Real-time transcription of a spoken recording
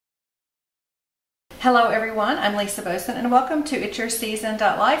Hello everyone, I'm Lisa Boesen and welcome to It's Your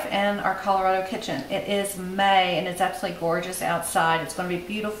Season.life and our Colorado kitchen. It is May and it's absolutely gorgeous outside. It's going to be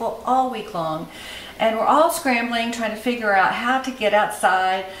beautiful all week long and we're all scrambling trying to figure out how to get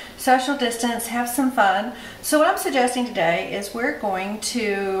outside, social distance, have some fun. So what I'm suggesting today is we're going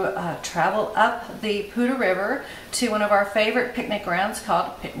to travel up the Poudre River to one of our favorite picnic grounds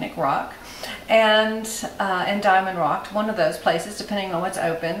called Picnic Rock and Diamond Rock, one of those places depending on what's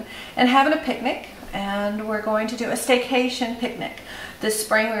open, and having a picnic. And we're going to do a staycation picnic. This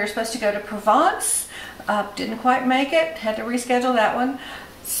spring we were supposed to go to Provence, didn't quite make it, had to reschedule that one.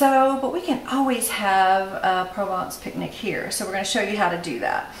 But we can always have a Provence picnic here. So we're going to show you how to do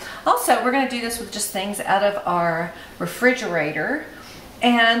that. Also, we're going to do this with just things out of our refrigerator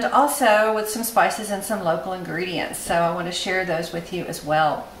and also with some spices and some local ingredients. So I want to share those with you as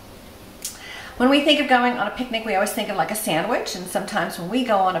well. When we think of going on a picnic, we always think of like a sandwich, and sometimes when we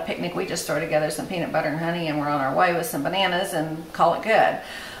go on a picnic, we just throw together some peanut butter and honey and we're on our way with some bananas and call it good.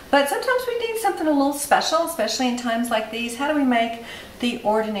 But sometimes we need something a little special, especially in times like these. How do we make the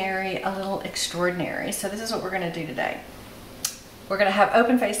ordinary a little extraordinary? So this is what we're going to do today. We're going to have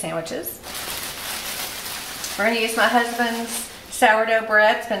open-faced sandwiches. We're going to use my husband's sourdough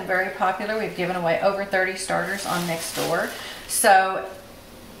bread. It's been very popular. We've given away over 30 starters on Nextdoor. So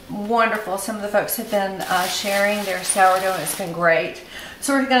wonderful. Some of the folks have been sharing their sourdough and it's been great.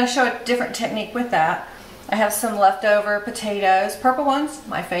 So we're going to show a different technique with that. I have some leftover potatoes, purple ones,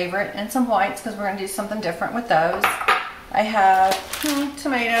 my favorite, and some whites because we're going to do something different with those. I have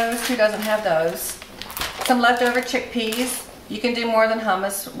tomatoes, who doesn't have those? Some leftover chickpeas. You can do more than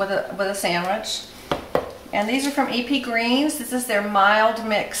hummus with a sandwich. And these are from EP Greens. This is their mild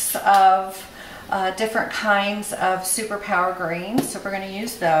mix of different kinds of superpower greens, so we're going to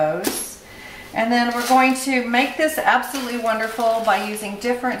use those. And then we're going to make this absolutely wonderful by using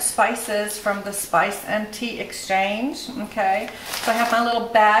different spices from the Spice and Tea Exchange. Okay, so I have my little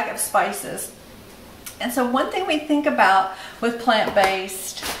bag of spices. And so one thing we think about with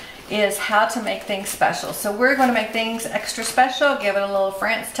plant-based is how to make things special. So we're going to make things extra special, give it a little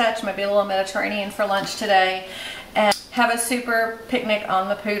France touch, maybe a little Mediterranean for lunch today, and have a super picnic on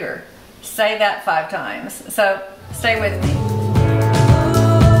the Poudre. Say that 5 times. So stay with me.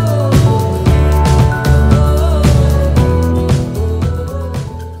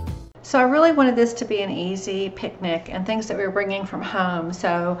 So I really wanted this to be an easy picnic and things that we were bringing from home.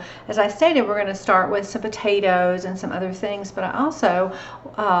 So as I stated, we're going to start with some potatoes and some other things, but I also,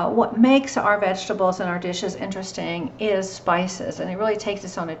 what makes our vegetables and our dishes interesting is spices, and it really takes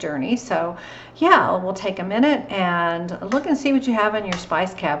us on a journey. So yeah, we'll take a minute and look and see what you have in your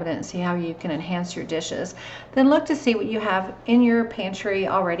spice cabinet and see how you can enhance your dishes. Then look to see what you have in your pantry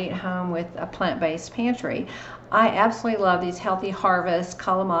already at home with a plant-based pantry. I absolutely love these Healthy Harvest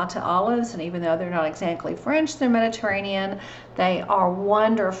Kalamata olives, and even though they're not exactly French, they're Mediterranean, they are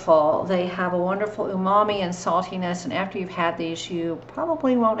wonderful. They have a wonderful umami and saltiness, and after you've had these, you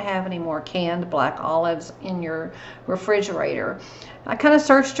probably won't have any more canned black olives in your refrigerator. I kind of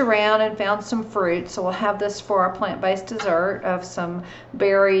searched around and found some fruit, so we'll have this for our plant-based dessert of some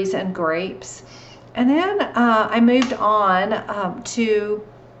berries and grapes. And then I moved on to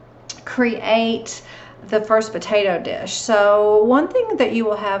create the first potato dish. So one thing that you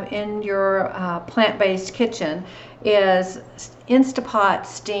will have in your plant-based kitchen is Instapot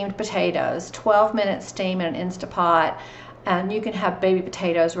steamed potatoes, 12-minute steam in an Instapot, and you can have baby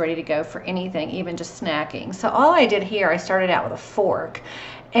potatoes ready to go for anything, even just snacking. So all I did here, I started out with a fork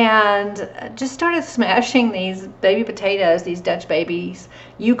and just started smashing these baby potatoes, these Dutch babies,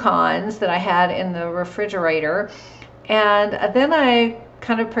 Yukons that I had in the refrigerator, and then I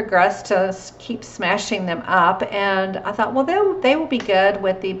kind of progressed to keep smashing them up, and I thought, well, they will be good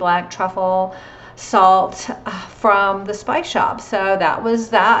with the black truffle salt from the spice shop. So that was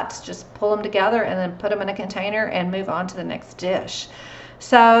that. Just pull them together and then put them in a container and move on to the next dish.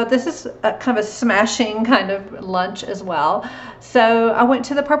 So this is a kind of a smashing kind of lunch as well. So I went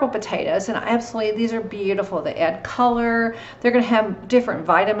to the purple potatoes, and absolutely these are beautiful. They add color. They're going to have different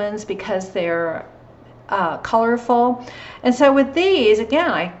vitamins because they're colorful. And so with these,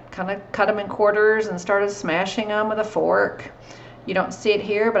 again, I kind of cut them in quarters and started smashing them with a fork. You don't see it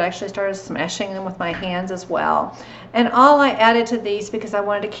here, but I actually started smashing them with my hands as well. And all I added to these, because I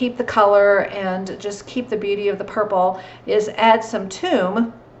wanted to keep the color and just keep the beauty of the purple, is add some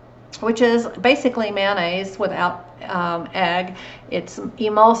toum, which is basically mayonnaise without egg. It's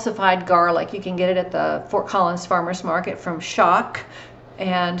emulsified garlic. You can get it at the Fort Collins Farmers Market from Shak,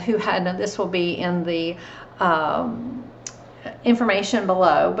 and this will be in the information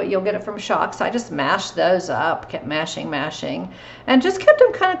below, but you'll get it from Shak. So I just mashed those up, kept mashing, and just kept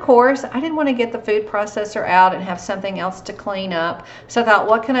them kind of coarse. I didn't want to get the food processor out and have something else to clean up. So I thought,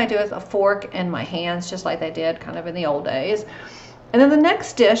 what can I do with a fork and my hands, just like they did kind of in the old days. And then the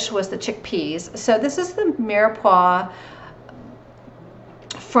next dish was the chickpeas. So this is the mirepoix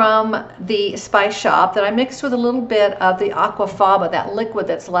from the spice shop that I mixed with a little bit of the aquafaba, that liquid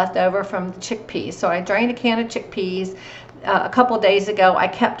that's left over from the chickpeas. So I drained a can of chickpeas. A couple of days ago, I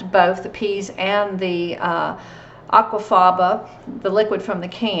kept both the peas and the aquafaba, the liquid from the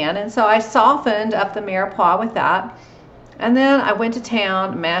can, and so I softened up the mirepoix with that. And then I went to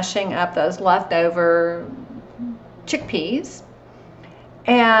town mashing up those leftover chickpeas.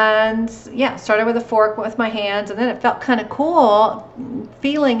 And yeah, started with a fork with my hands, and then it felt kind of cool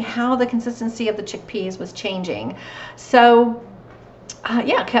feeling how the consistency of the chickpeas was changing. So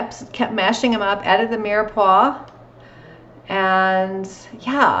yeah, kept mashing them up, added the mirepoix, and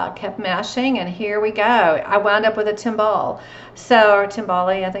yeah, kept mashing, and here we go. I wound up with a timbale. So, or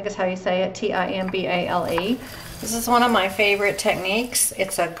timbale, I think is how you say it, T-I-M-B-A-L-E. This is one of my favorite techniques.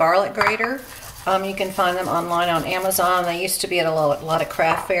 It's a garlic grater. You can find them online on Amazon. They used to be at a lot of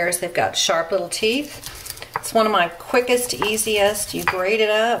craft fairs. They've got sharp little teeth. It's one of my quickest, easiest. You grate it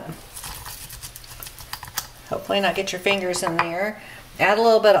up. Hopefully not get your fingers in there. Add a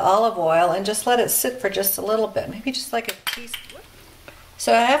little bit of olive oil and just let it sit for just a little bit, maybe just like a teaspoon.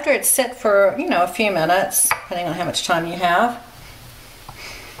 So after it's sit for, you know, a few minutes, depending on how much time you have,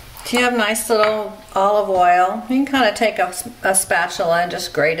 if you have nice little olive oil, you can kind of take a spatula and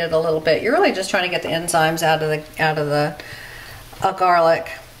just grate it a little bit. You're really just trying to get the enzymes out of the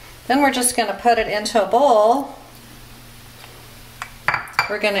garlic. Then we're just going to put it into a bowl.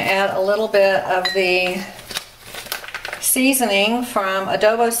 We're going to add a little bit of the seasoning from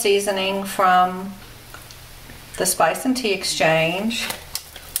adobo seasoning from the Spice and Tea Exchange.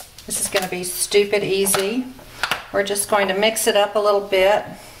 This is going to be stupid easy. We're just going to mix it up a little bit,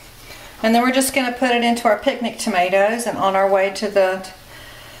 and then we're just going to put it into our picnic tomatoes, and on our way to the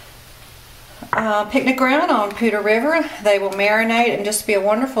picnic ground on Poudre River, they will marinate and just be a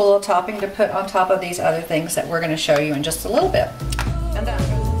wonderful little topping to put on top of these other things that we're going to show you in just a little bit. And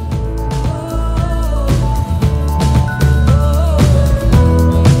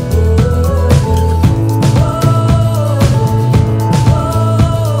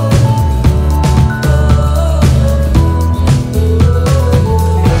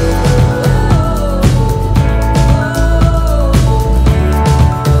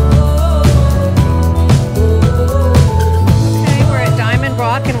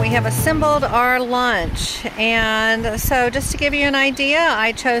assembled our lunch, and so just to give you an idea,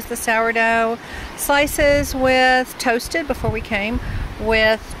 I chose the sourdough slices with toasted before we came,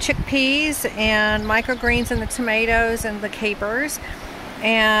 with chickpeas and microgreens and the tomatoes and the capers,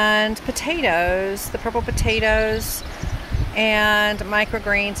 and potatoes, the purple potatoes and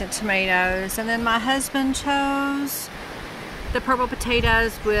microgreens and tomatoes. And then my husband chose the purple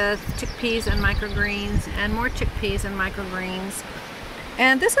potatoes with chickpeas and microgreens and more chickpeas and microgreens.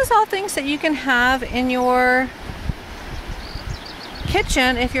 And this is all things that you can have in your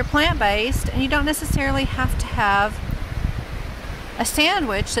kitchen if you're plant-based, and you don't necessarily have to have a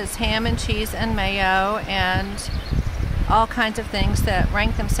sandwich that's ham and cheese and mayo and all kinds of things that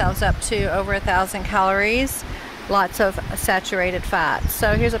rank themselves up to over 1,000 calories, lots of saturated fat.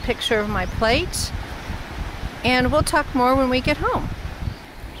 So here's a picture of my plate, and we'll talk more when we get home.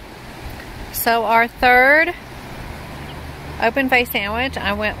 So our third open face sandwich,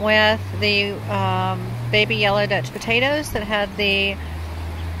 I went with the baby yellow Dutch potatoes that had the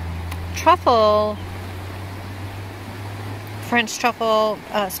truffle, French truffle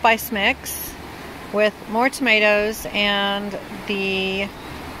spice mix with more tomatoes and the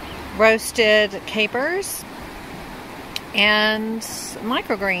roasted capers and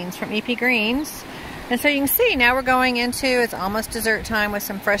microgreens from EP Greens. And so you can see now we're going into, it's almost dessert time with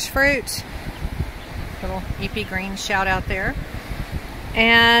some fresh fruit. Little EP Greens shout out there.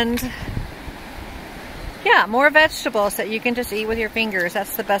 And yeah, more vegetables that you can just eat with your fingers.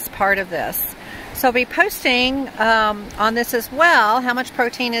 That's the best part of this. So I'll be posting on this as well how much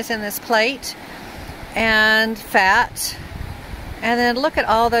protein is in this plate and fat. And then look at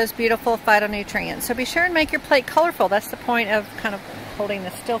all those beautiful phytonutrients. So be sure and make your plate colorful. That's the point of kind of holding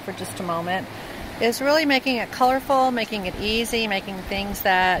this still for just a moment, is really making it colorful, making it easy, making things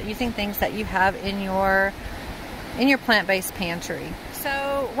that you have in your plant-based pantry.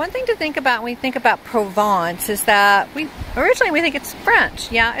 So one thing to think about when we think about Provence is that originally we think it's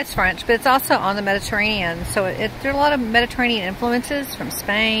French. Yeah, it's French, but it's also on the Mediterranean. So there are a lot of Mediterranean influences from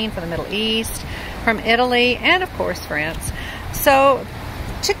Spain, from the Middle East, from Italy, and of course France. So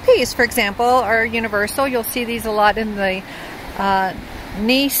chickpeas, for example, are universal. You'll see these a lot in the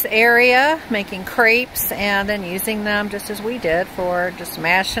Nice area, making crepes and then using them just as we did for just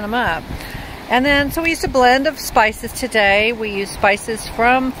mashing them up. And then, so we used a blend of spices today. We used spices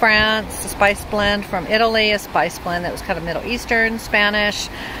from France, a spice blend from Italy, a spice blend that was kind of Middle Eastern, Spanish,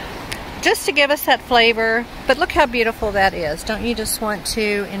 just to give us that flavor. But look how beautiful that is. Don't you just want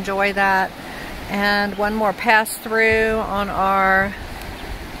to enjoy that? And one more pass through on our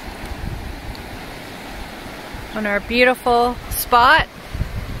beautiful spot.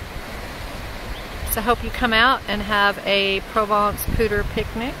 So I hope you come out and have a Provence poudre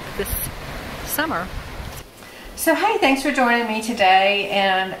picnic this summer. So hey, thanks for joining me today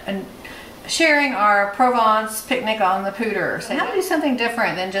and sharing our Provence picnic on the poudre. So how to do something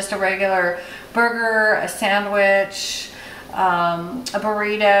different than just a regular burger, a sandwich, a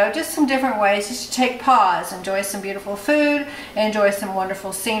burrito, just some different ways just to take pause, enjoy some beautiful food, and enjoy some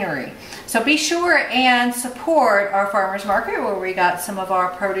wonderful scenery. So be sure and support our farmers market where we got some of our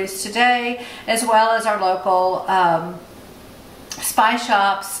produce today, as well as our local spice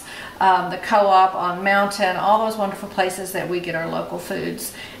shops, the co-op on Mountain, all those wonderful places that we get our local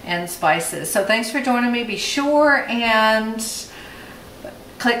foods and spices. So thanks for joining me. Be sure and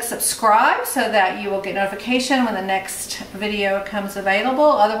click subscribe so that you will get notification when the next video comes available.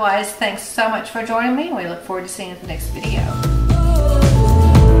 Otherwise, thanks so much for joining me. We look forward to seeing you in the next video.